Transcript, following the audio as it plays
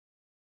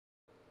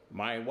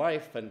My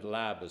wife and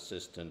lab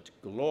assistant,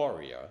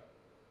 Gloria,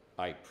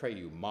 I pray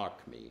you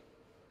mark me,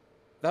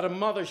 that a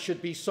mother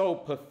should be so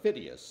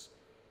perfidious,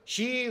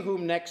 she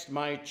whom next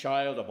my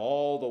child of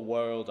all the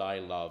world I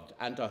loved,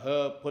 and to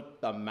her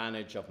put the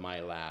manage of my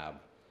lab,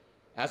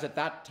 as at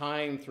that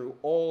time through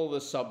all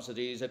the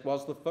subsidies it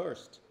was the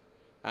first,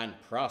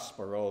 and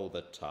Prospero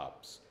the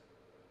tops,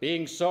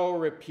 being so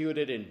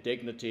reputed in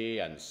dignity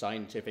and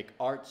scientific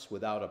arts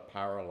without a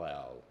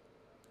parallel.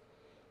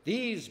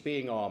 These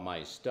being all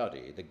my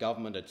study, the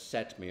government had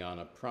set me on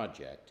a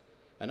project,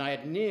 and I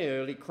had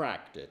nearly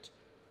cracked it,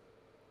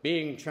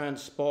 being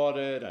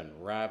transported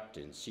and wrapped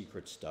in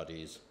secret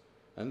studies.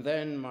 And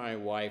then my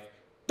wife,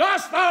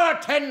 "Dost thou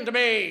attend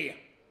me?"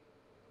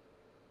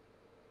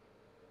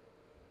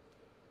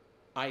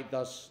 I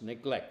thus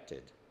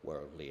neglected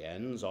worldly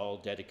ends, all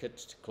dedicate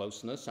to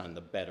closeness and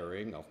the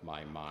bettering of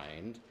my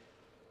mind.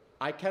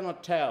 I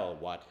cannot tell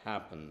what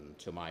happened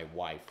to my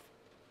wife,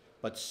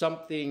 but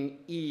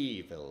something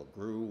evil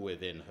grew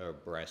within her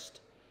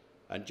breast,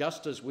 and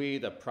just as we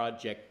the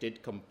project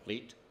did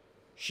complete,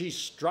 she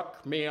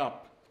struck me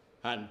up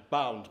and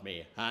bound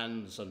me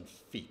hands and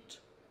feet.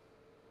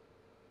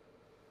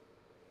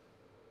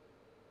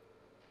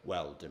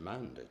 Well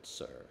demanded,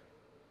 sir.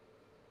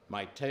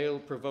 My tale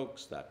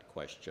provokes that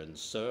question,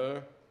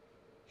 sir.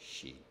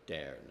 She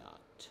dare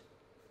not.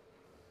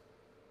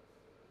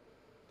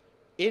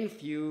 In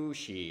few,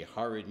 she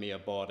hurried me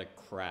aboard a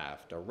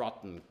craft, a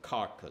rotten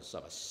carcass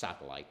of a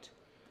satellite,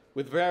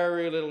 with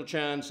very little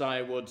chance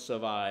I would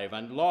survive,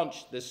 and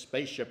launched this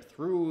spaceship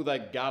through the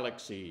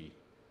galaxy.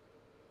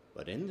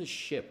 But in the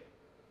ship,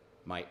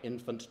 my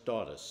infant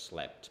daughter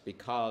slept.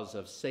 Because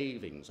of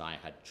savings I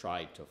had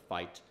tried to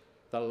fight,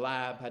 the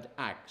lab had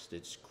axed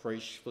its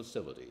creche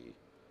facility.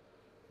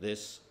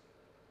 This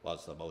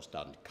was the most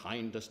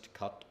unkindest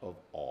cut of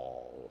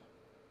all.